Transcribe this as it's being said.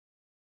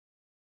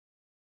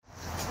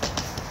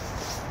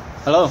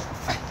Hello.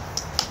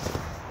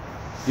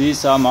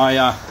 These are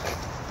my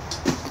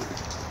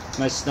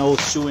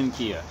snowshoeing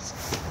gears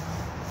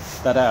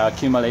that I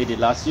accumulated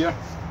last year,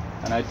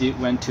 and I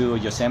went to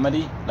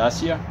Yosemite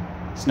last year,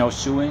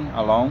 snowshoeing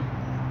alone.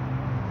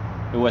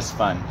 It was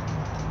fun.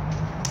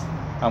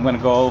 I'm gonna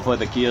go over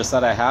the gears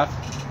that I have.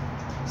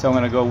 So I'm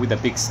gonna go with the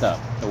big stuff,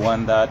 the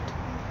one that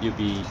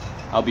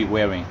I'll be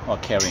wearing or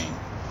carrying.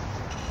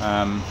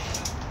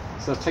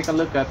 So take a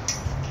look at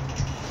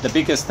the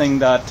biggest thing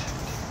that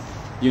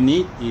you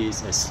need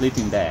is a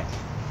sleeping bag,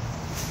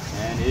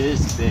 and it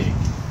is big.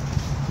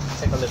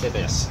 Take a look at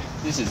this.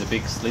 This is a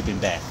big sleeping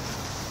bag,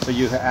 so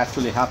you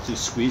actually have to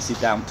squeeze it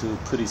down to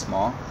pretty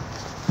small.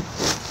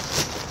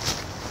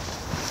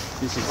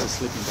 This is the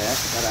sleeping bag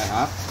that I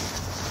have.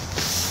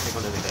 Take a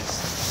look at this.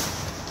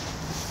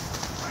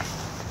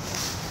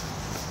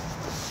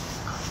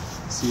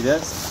 See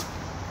this?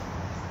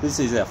 This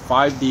is a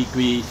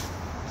 5-degree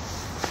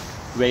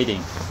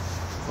rating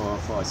for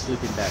a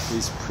sleeping bag.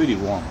 It's pretty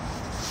warm.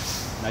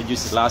 I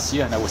used it last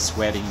year and I was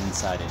sweating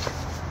inside it.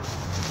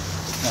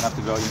 I have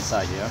to go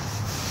inside here.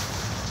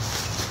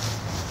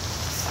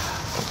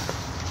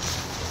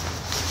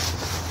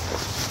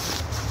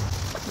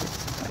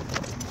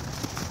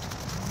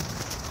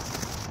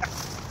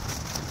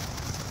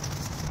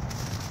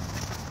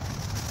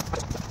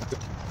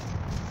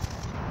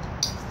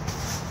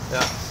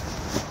 Yeah.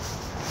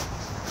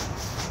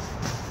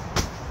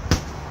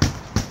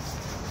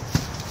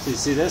 You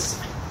see this?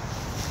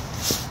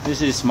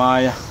 This is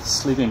my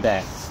sleeping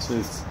bag, so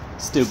it's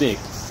still big,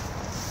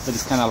 but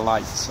it's kind of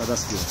light, so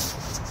that's good.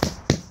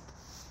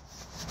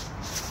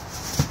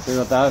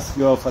 So that's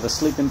go for the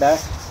sleeping bag.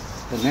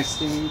 The next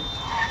thing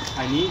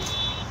I need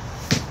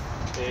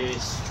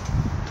is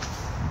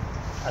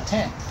a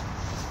tent.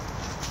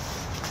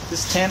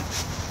 This tent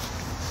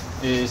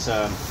is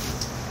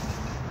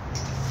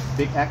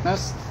big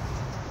Agnes.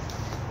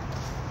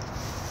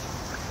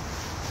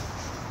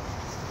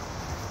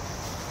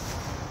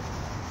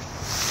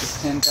 This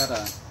tent got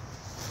a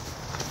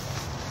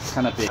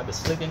kind of big. I have a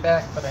sleeping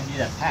bag, but I need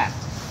a pad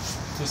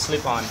to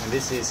sleep on, and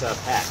this is a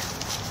pad.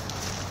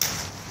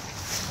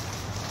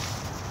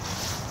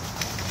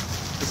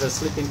 It's a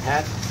sleeping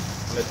pad,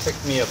 and it took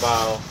me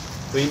about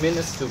 3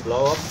 minutes to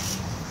blow up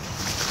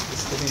the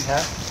sleeping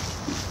pad.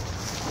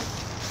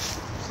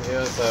 So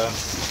here's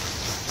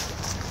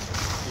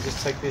you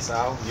just take this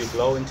out, you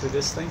blow into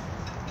this thing,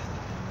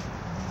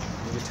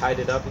 and you tied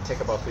it up. It takes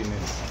about 3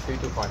 minutes, 3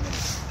 to 5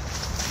 minutes.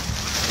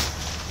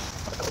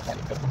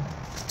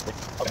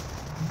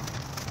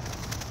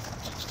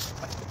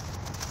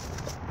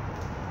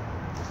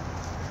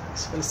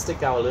 It's going to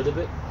stick out a little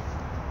bit.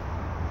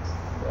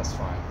 That's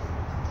fine.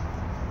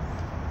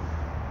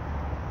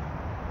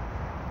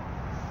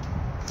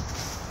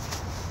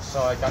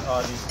 So I got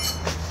all these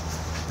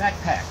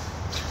backpack.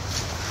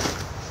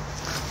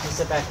 This is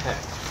a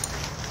backpack.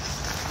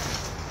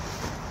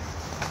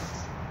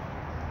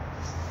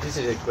 This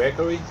is a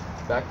Gregory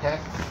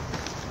backpack.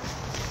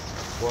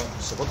 Well,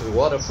 it's supposed to be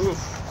waterproof,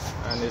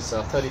 and it's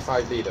a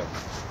 35 liter.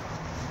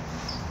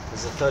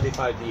 It's a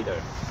 35 liter.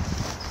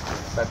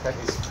 Backpack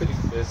is pretty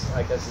good.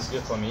 I guess it's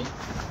good for me.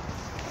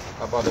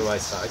 About the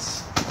right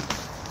size.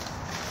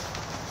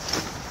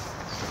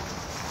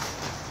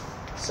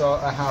 So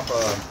I have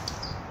a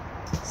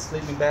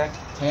sleeping bag,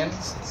 tent,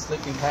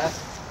 sleeping pad,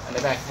 and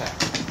a backpack.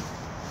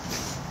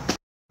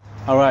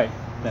 Alright,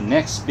 the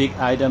next big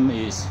item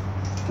is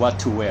what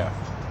to wear.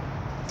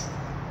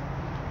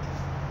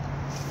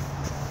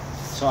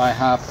 So I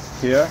have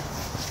here,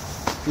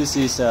 this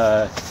is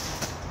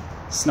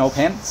snow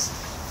pants,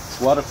 it's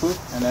waterproof,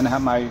 and then I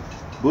have my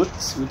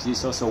boots, which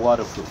is also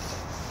waterproof.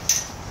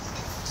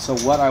 So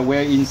what I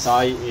wear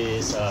inside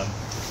is a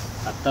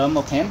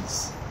thermal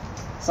pants,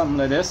 something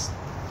like this.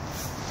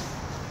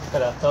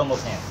 Got a thermal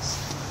pants.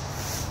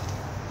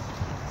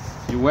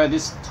 You wear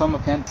this thermal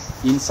pants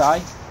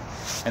inside,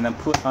 and then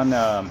put on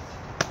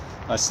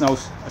snow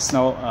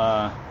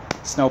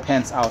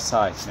pants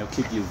outside. It'll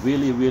keep you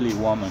really, really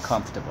warm and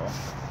comfortable.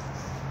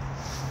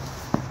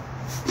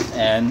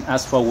 And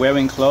as for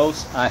wearing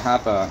clothes, I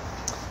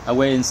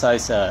wear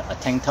inside a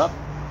tank top,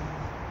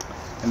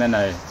 and then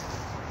a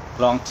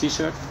long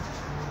t-shirt,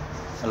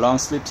 a long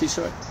sleeve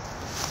t-shirt,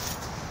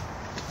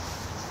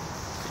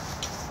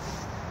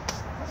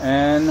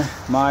 and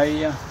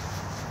my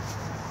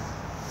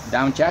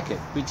down jacket,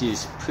 which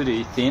is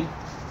pretty thin,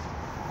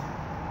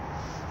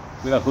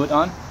 with a hood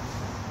on.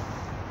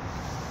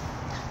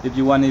 If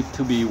you want it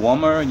to be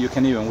warmer, you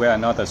can even wear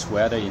another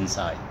sweater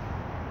inside,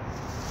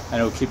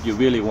 and it will keep you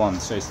really warm.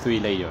 So it's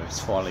 3 layers,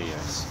 4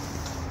 layers,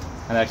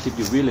 and that'll keep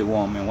you really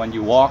warm. And when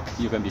you walk,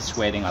 you're going to be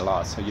sweating a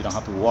lot, so you don't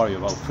have to worry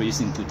about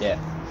freezing to death.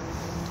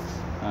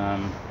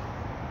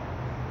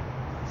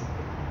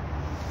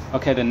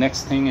 Okay, the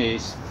next thing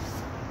is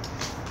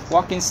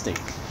walking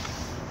stick.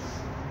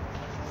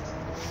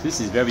 This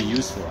is very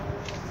useful.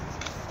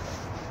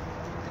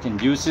 You can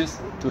use it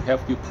to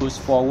help you push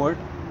forward,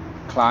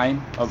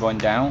 climb, or going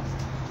down,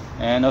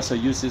 and also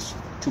use this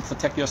to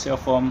protect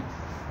yourself from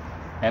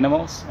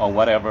animals or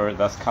whatever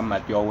that's come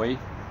at your way.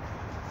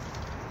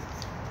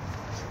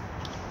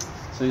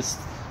 So this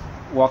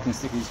walking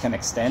stick, you can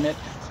extend it,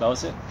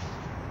 close it.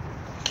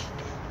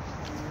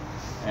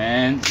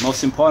 And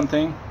most important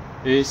thing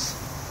is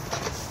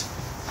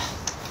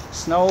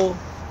snow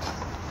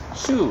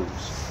shoes.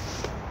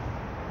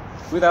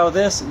 Without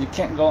this, you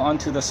can't go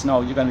onto the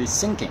snow. You're gonna be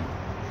sinking.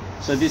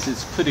 So this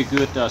is pretty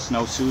good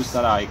snow shoes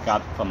that I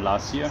got from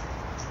last year.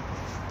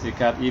 They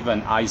got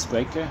even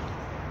icebreaker,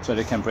 so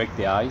they can break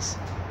the ice.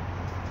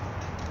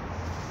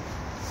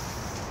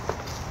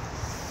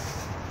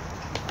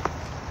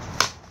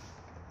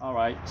 All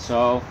right,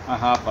 so I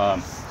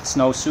have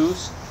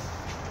snowshoes,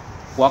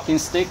 walking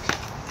stick,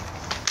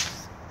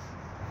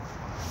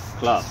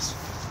 gloves.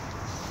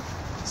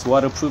 It's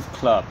waterproof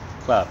club.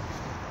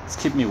 It's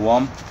keep me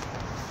warm.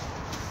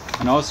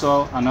 And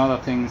also another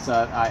thing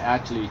that I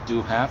actually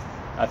do have,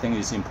 I think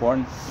is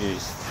important,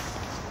 is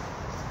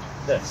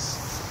this.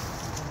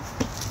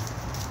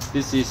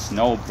 This is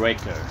snow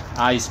breaker,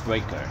 ice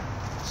breaker.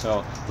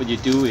 So what you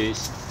do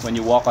is when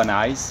you walk on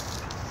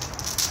ice,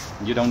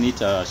 you don't need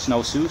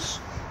snowshoes.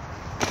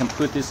 You can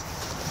put this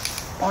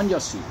on your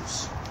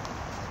shoes.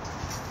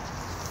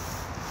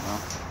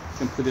 You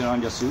can put it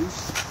on your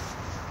shoes.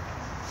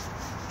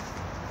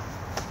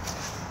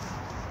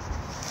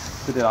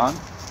 Put it on,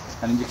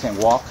 and then you can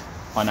walk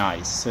on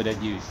ice so that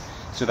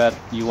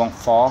you won't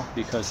fall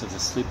because of the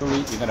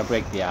slippery. You're gonna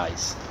break the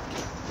ice.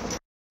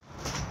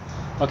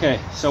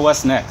 Okay, so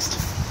what's next?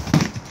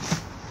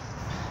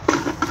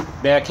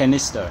 Bear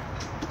canister.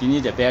 You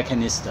need a bear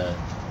canister.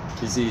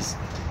 This is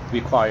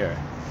required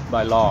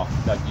by law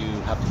that you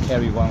have to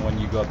carry one when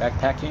you go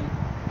backpacking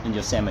in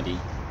Yosemite.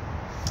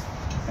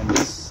 And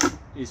this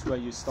is where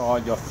you store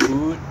your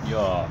food,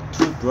 your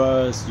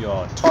toothbrush,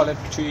 your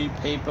toiletry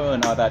paper,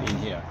 and all that in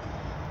here.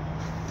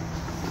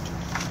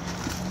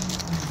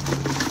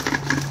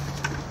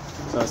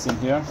 So it's in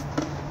here.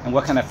 And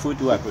what kind of food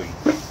do I bring?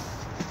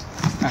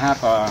 I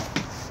have a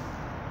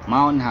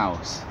mountain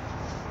house.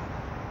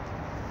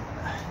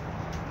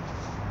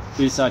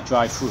 These are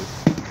dry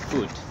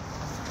food,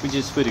 which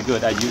is pretty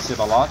good. I use it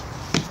a lot,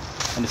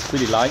 and it's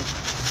pretty light.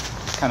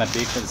 It's kind of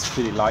big, but it's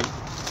pretty light.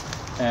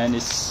 And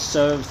it's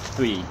served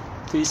three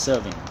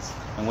servings.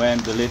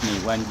 And believe me,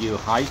 when you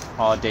hike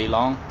all day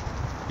long,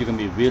 you can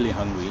be really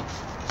hungry.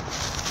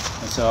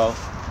 And so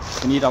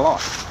you need a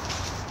lot.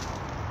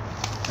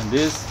 And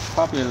this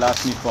probably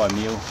lasts me for a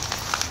meal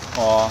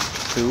or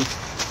two.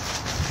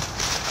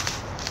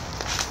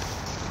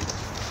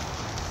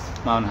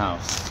 Mountain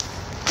house.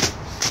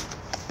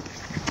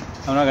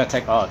 I'm not gonna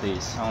take all of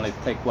these. I only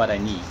take what I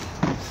need.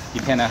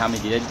 Depending on how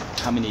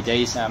many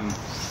days I'm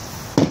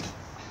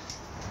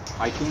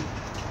hiking.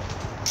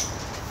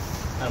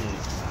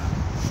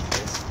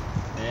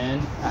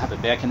 And I have a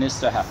bear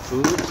canister, I have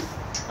food,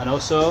 and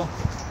also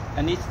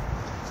I need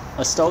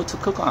a stove to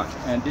cook on.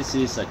 And this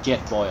is a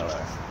jet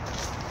boiler.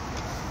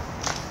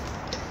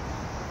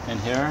 And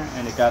here,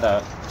 and it got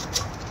a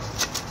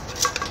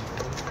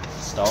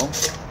stove,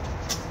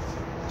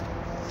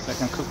 so I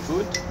can cook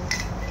food.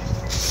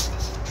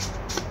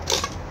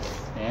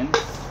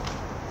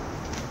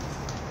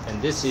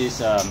 And this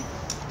is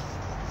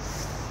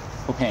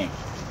propane.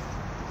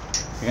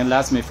 It can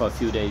last me for a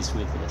few days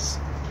with this.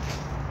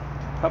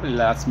 Probably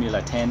lasts me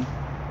like 10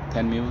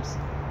 meals,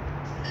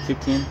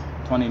 15,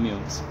 20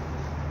 meals.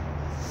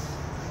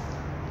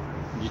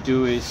 What you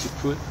do is you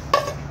put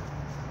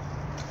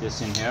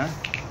this in here,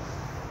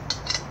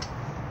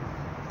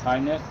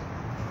 tighten it,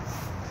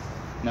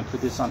 and then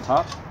put this on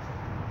top,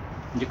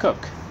 and you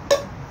cook.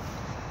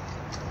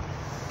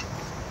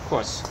 Of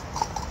course,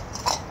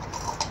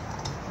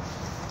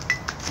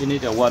 you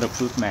need a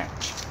waterproof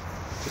match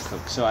to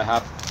cook. So I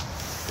have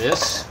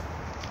this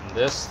and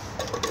this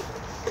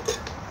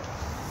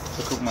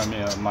to cook my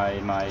meals,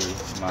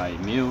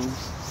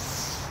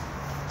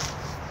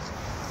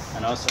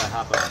 and also I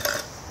have a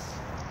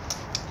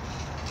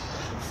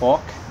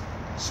fork,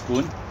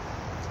 spoon,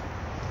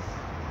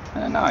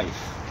 and a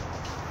knife,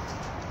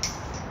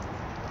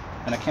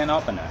 and a can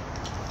opener,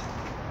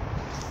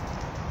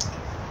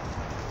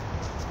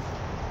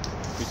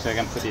 which I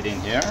can put it in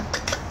here.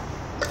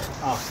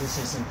 Oh, this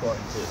is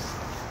important too.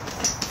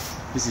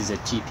 This is a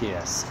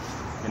GPS.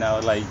 You know,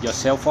 like your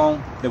cell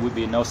phone, there will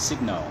be no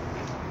signal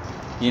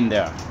in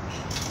there.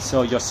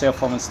 So your cell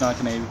phone is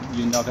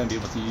you're not gonna be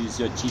able to use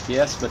your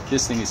GPS, but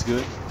this thing is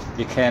good.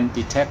 It can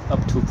detect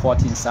up to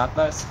 14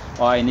 satellites.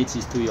 All I need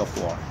is 3 or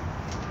 4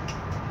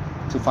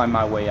 to find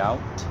my way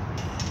out.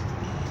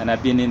 And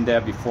I've been in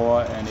there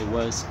before, and it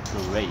was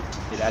great.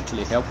 It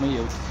actually helped me.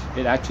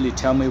 It actually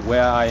tell me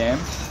where I am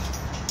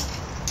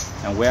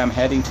and where I'm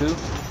heading to.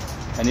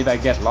 And if I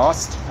get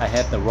lost, I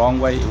head the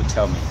wrong way, it will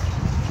tell me.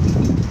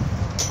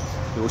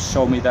 It will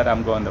show me that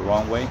I'm going the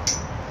wrong way.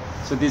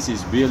 So this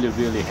is really,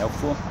 really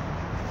helpful.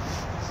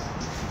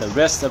 The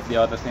rest of the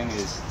other thing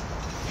is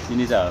you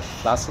need a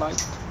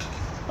flashlight,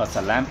 or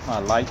a lamp, a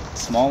light,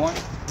 small one.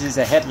 This is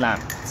a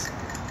headlamp.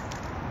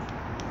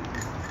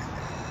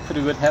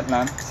 Pretty good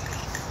headlamp.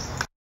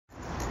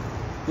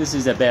 This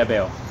is a bear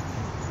bell.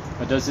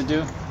 What does it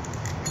do?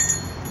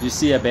 You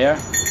see a bear?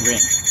 Ring.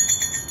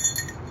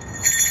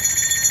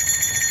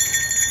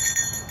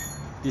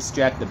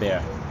 distract the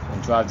bear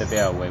and drive the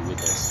bear away with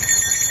this.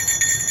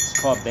 It's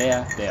called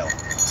bear bell.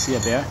 See a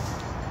bear?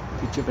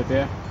 Picture of a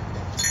bear?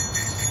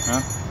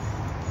 Huh?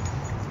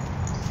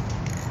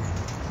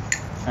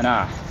 And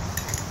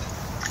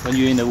when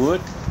you're in the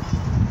wood,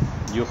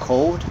 you're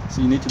cold,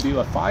 so you need to build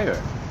a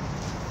fire.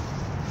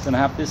 So I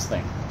have this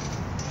thing.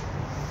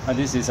 And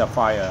this is a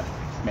fire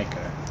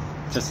maker,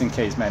 just in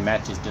case my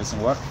matches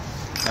doesn't work.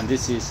 And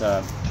this is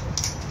a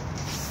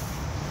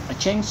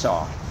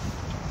chainsaw.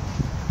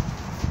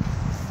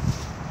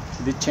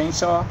 The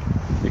chainsaw,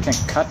 you can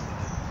cut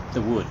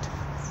the wood,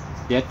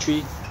 dead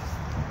tree,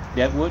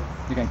 dead wood.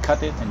 You can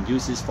cut it and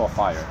use this for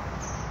fire.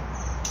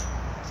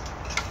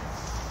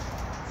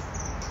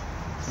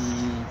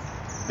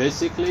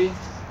 Basically,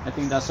 I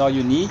think that's all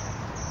you need.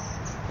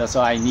 That's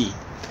all I need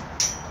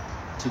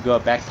to go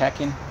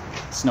backpacking,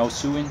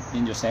 snowshoeing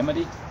in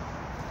Yosemite.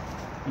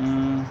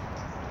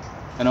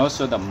 And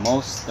also the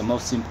most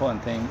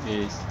important thing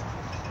is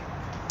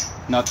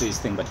not this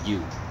thing, but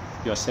you,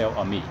 yourself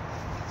or me.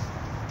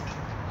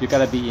 You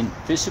gotta be in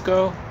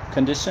physical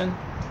condition,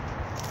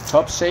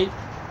 top shape.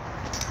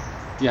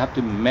 You have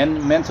to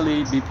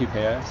mentally be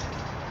prepared,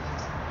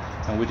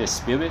 and with the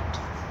spirit.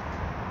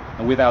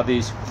 And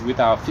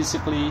without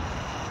physically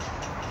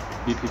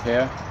be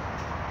prepared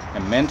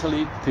and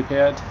mentally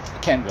prepared, you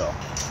can't go.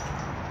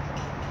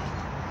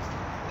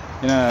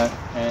 You know,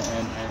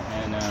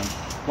 and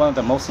one of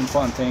the most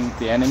important things,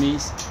 the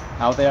enemies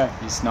out there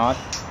is not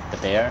the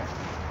bear,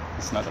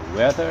 it's not the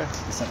weather,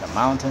 it's not the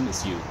mountain,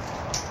 it's you.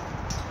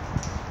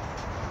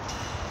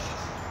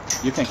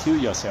 You can kill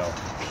yourself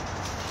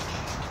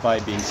by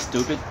being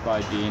stupid,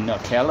 by being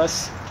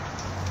careless,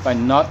 by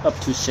not up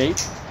to shape.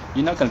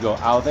 You're not gonna go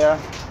out there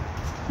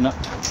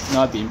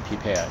not being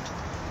prepared.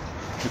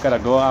 You gotta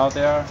go out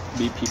there,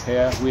 be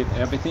prepared with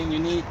everything you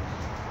need.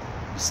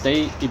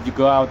 If you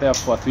go out there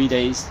for 3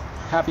 days,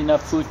 have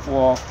enough food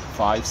for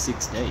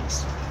 5-6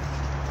 days.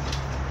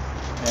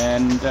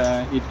 And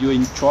if you're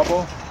in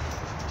trouble,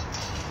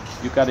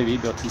 you gotta be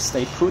able to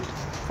stay put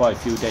for a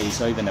few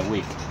days or even a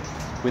week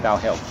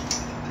without help.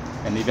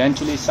 And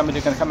eventually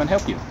somebody can come and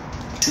help you.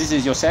 This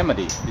is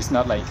Yosemite. It's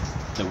not like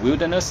the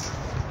wilderness.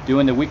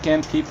 During the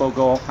weekend, people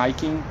go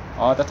hiking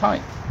all the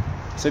time.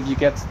 So if you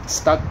get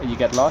stuck or you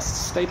get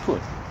lost, stay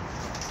put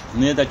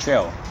near the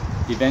trail.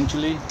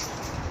 Eventually,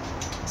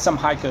 some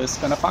hikers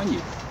gonna find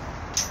you.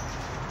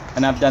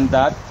 And I've done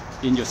that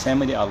in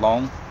Yosemite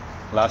alone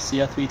last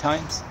year 3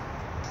 times.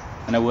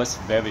 And I was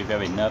very,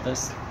 very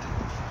nervous.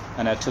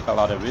 And I took a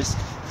lot of risk.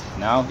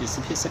 Now it's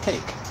a piece of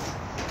cake.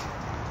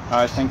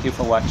 Alright, thank you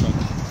for watching.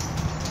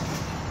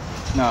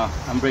 Now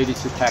I'm ready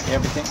to pack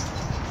everything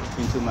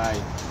into my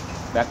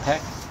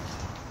backpack.